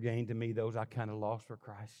things that were gained to me, those I kind of lost for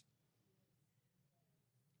Christ.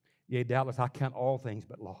 Yea, doubtless I count all things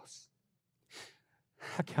but loss.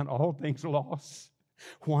 I count all things loss.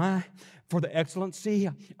 Why? For the excellency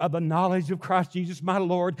of the knowledge of Christ Jesus my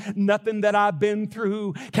Lord. Nothing that I've been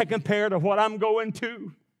through can compare to what I'm going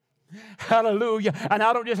to. Hallelujah. And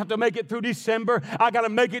I don't just have to make it through December. I got to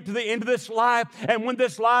make it to the end of this life. And when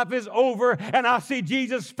this life is over and I see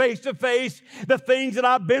Jesus face to face, the things that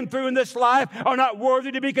I've been through in this life are not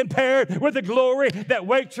worthy to be compared with the glory that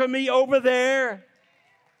waits for me over there.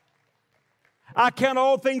 I count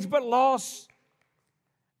all things but loss.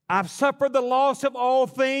 I've suffered the loss of all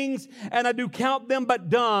things, and I do count them but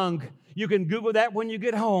dung. You can Google that when you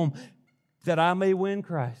get home, that I may win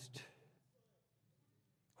Christ.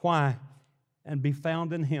 Why? And be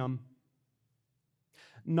found in Him.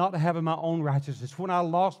 Not having my own righteousness. When I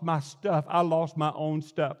lost my stuff, I lost my own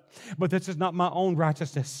stuff. But this is not my own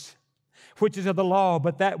righteousness, which is of the law,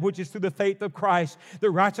 but that which is through the faith of Christ, the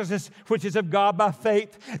righteousness which is of God by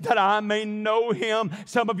faith, that I may know Him.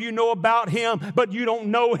 Some of you know about Him, but you don't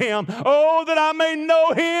know Him. Oh, that I may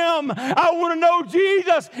know Him. I want to know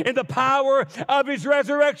Jesus in the power of His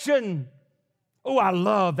resurrection. Oh, I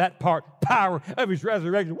love that part, power of His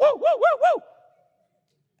resurrection. Woo, woo, woo, woo.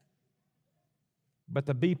 But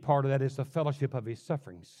the B part of that is the fellowship of His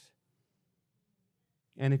sufferings.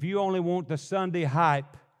 And if you only want the Sunday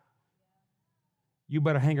hype, you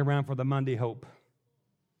better hang around for the Monday hope.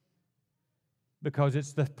 Because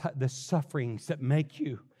it's the sufferings that make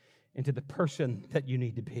you into the person that you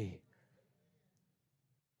need to be.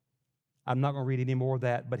 I'm not going to read any more of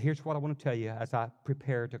that, but here's what I want to tell you as I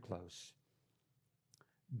prepare to close.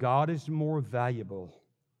 God is more valuable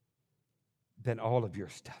than all of your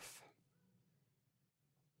stuff.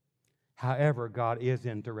 However, God is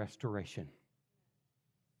into restoration.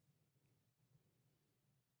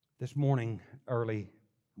 This morning,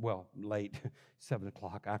 late, 7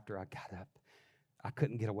 o'clock after I got up, I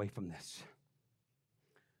couldn't get away from this.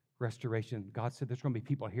 Restoration. God said there's going to be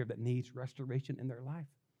people here that needs restoration in their life.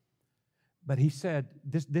 But He said,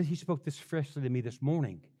 He spoke this freshly to me this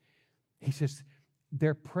morning. He says,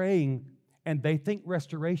 they're praying and they think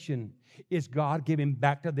restoration is God giving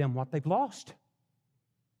back to them what they've lost.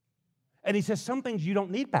 And He says, some things you don't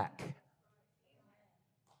need back.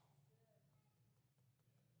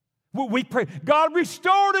 We pray, God,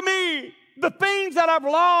 restore to me the things that I've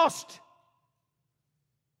lost.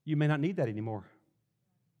 You may not need that anymore.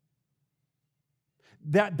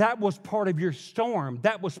 That was part of your storm.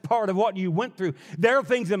 That was part of what you went through. There are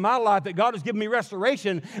things in my life that God has given me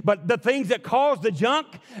restoration, but the things that caused the junk,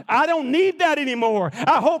 I don't need that anymore.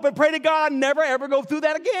 I hope and pray to God I never, ever go through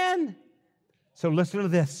that again. So listen to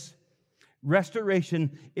this.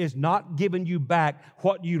 Restoration is not giving you back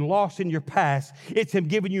what you lost in your past. It's Him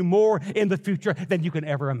giving you more in the future than you can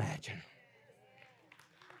ever imagine.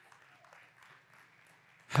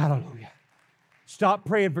 Hallelujah. Stop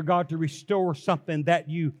praying for God to restore something that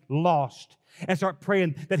you lost and start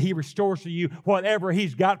praying that He restores to you whatever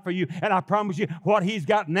He's got for you. And I promise you, what He's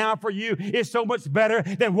got now for you is so much better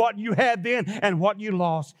than what you had then and what you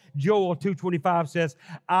lost. Joel 2:25 says,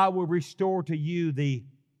 I will restore to you the,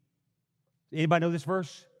 anybody know this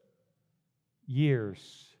verse?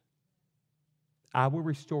 Years. I will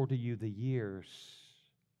restore to you the years.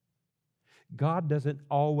 God doesn't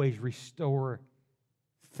always restore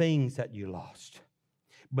things that you lost,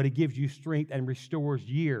 but He gives you strength and restores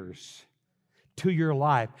years to your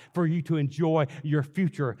life for you to enjoy your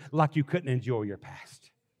future like you couldn't enjoy your past.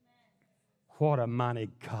 What a mighty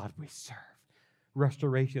God we serve.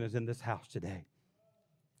 Restoration is in this house today.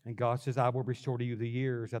 And God says, I will restore to you the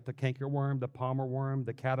years that the cankerworm, the palmer worm,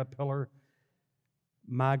 the caterpillar,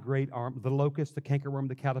 my great arm, the locust, the cankerworm,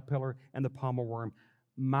 the caterpillar, and the palmer worm,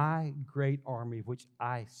 my great army which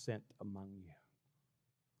I sent among you.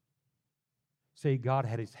 See, God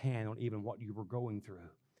had His hand on even what you were going through.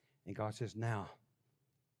 And God says, now,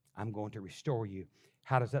 I'm going to restore you.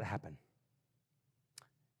 How does that happen?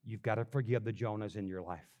 You've got to forgive the Jonahs in your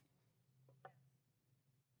life.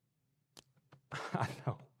 I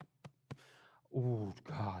know. Oh,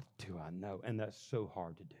 God, do I know. And that's so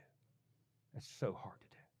hard to do. That's so hard to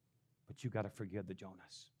do. But you've got to forgive the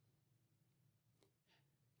Jonahs.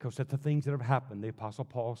 Because that the things that have happened, the Apostle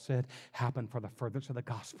Paul said, happened for the furtherance of the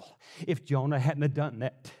gospel. If Jonah hadn't have done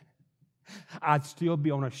that, I'd still be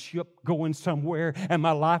on a ship going somewhere, and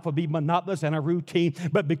my life would be monotonous and a routine.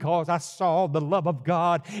 But because I saw the love of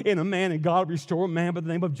God in a man, and God restored a man by the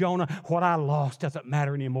name of Jonah, what I lost doesn't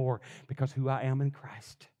matter anymore because who I am in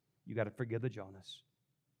Christ. You got to forgive the Jonahs.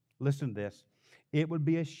 Listen to this. It would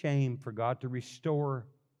be a shame for God to restore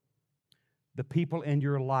the people in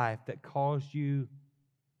your life that caused you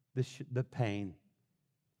the pain,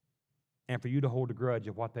 and for you to hold a grudge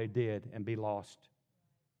of what they did and be lost.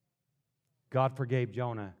 God forgave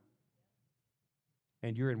Jonah,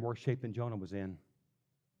 and you're in worse shape than Jonah was in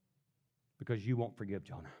because you won't forgive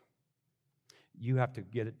Jonah. You have to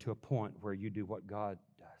get it to a point where you do what God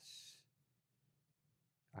does.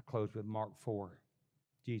 I close with Mark 4.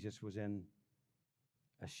 Jesus was in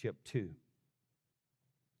a ship too.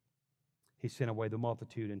 He sent away the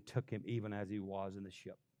multitude and took him even as he was in the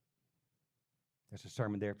ship. There's a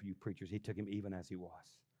sermon there for you preachers. He took him even as he was.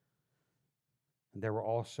 And there were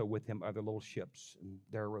also with him other little ships, and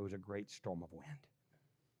there arose a great storm of wind.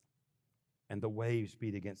 And the waves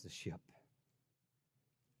beat against the ship.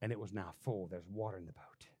 And it was now full. There's water in the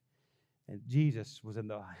boat. And Jesus was in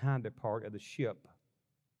the hinder part of the ship,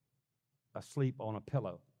 asleep on a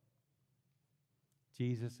pillow.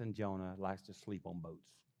 Jesus and Jonah likes to sleep on boats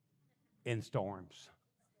in storms.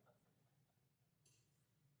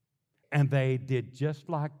 And they did just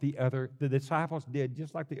like the disciples did,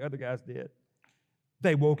 just like the other guys did.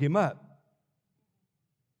 They woke him up.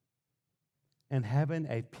 And having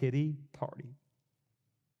a pity party,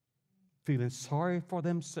 feeling sorry for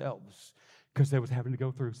themselves because they was having to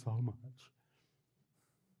go through so much.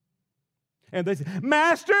 And they said,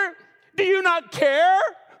 Master, do you not care?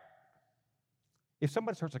 If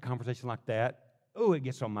somebody starts a conversation like that, oh, it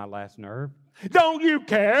gets on my last nerve. Don't you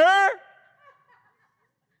care?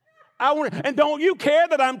 And don't you care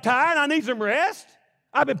that I'm tired and I need some rest?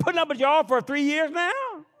 I've been putting up with y'all for 3 years now.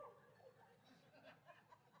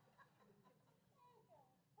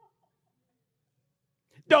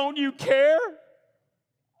 Don't you care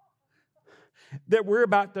that we're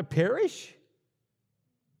about to perish?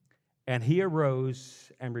 And he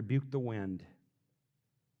arose and rebuked the wind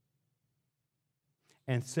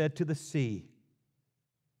and said to the sea,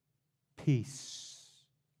 peace,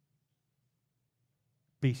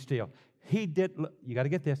 be still. He didn't, you got to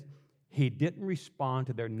get this, he didn't respond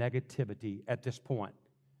to their negativity at this point.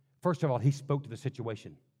 First of all, he spoke to the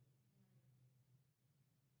situation.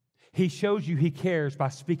 He shows you he cares by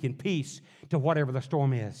speaking peace to whatever the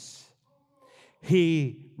storm is.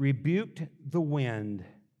 He rebuked the wind,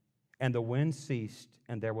 and the wind ceased,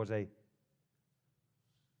 and there was a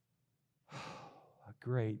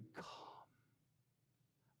great calm.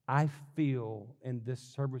 I feel in this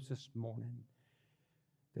service this morning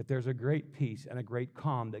that there's a great peace and a great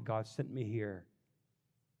calm that God sent me here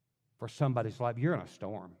for somebody's life. You're in a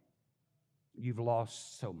storm. You've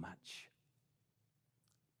lost so much.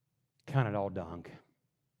 Count it all dung.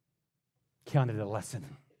 Count it a lesson.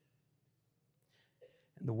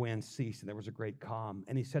 And the wind ceased, and there was a great calm.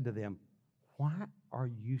 And he said to them, why are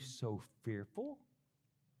you so fearful?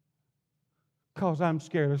 Because I'm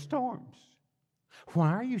scared of storms.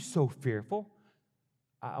 Why are you so fearful?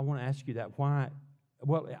 I want to ask you that. Why?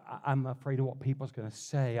 Well, I'm afraid of what people's going to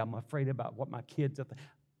say. I'm afraid about what my kids are.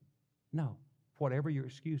 No. whatever your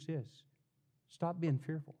excuse is. Stop being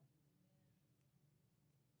fearful.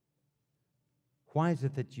 Why is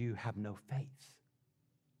it that you have no faith?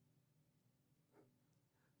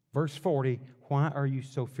 Verse 40, why are you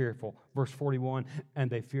so fearful? Verse 41, and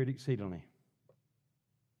they feared exceedingly.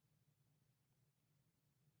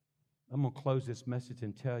 I'm going to close this message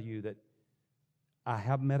and tell you that I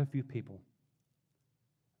have met a few people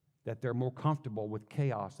that they're more comfortable with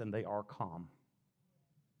chaos than they are calm.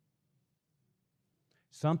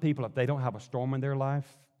 Some people, if they don't have a storm in their life,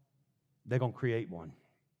 they're going to create one.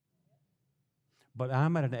 But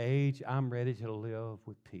I'm at an age, I'm ready to live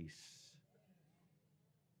with peace.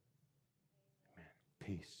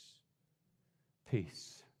 Peace.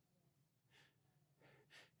 Peace.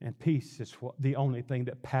 And peace is the only thing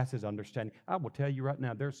that passes understanding. I will tell you right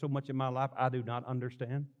now, there's so much in my life I do not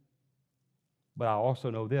understand. But I also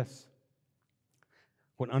know this.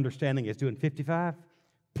 When understanding is doing 55,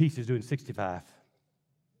 peace is doing 65.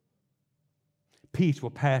 Peace will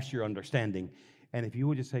pass your understanding. And if you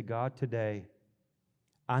would just say, God, today,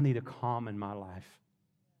 I need a calm in my life.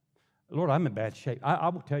 Lord, I'm in bad shape. I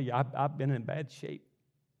will tell you, I've been in bad shape.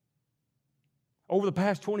 Over the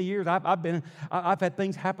past 20 years, I've had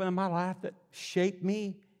things happen in my life that shaped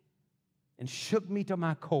me and shook me to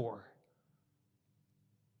my core.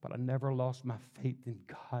 But I never lost my faith in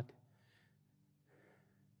God.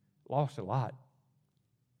 Lost a lot.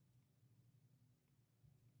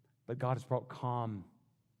 But God has brought calm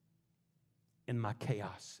in my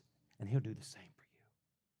chaos, and He'll do the same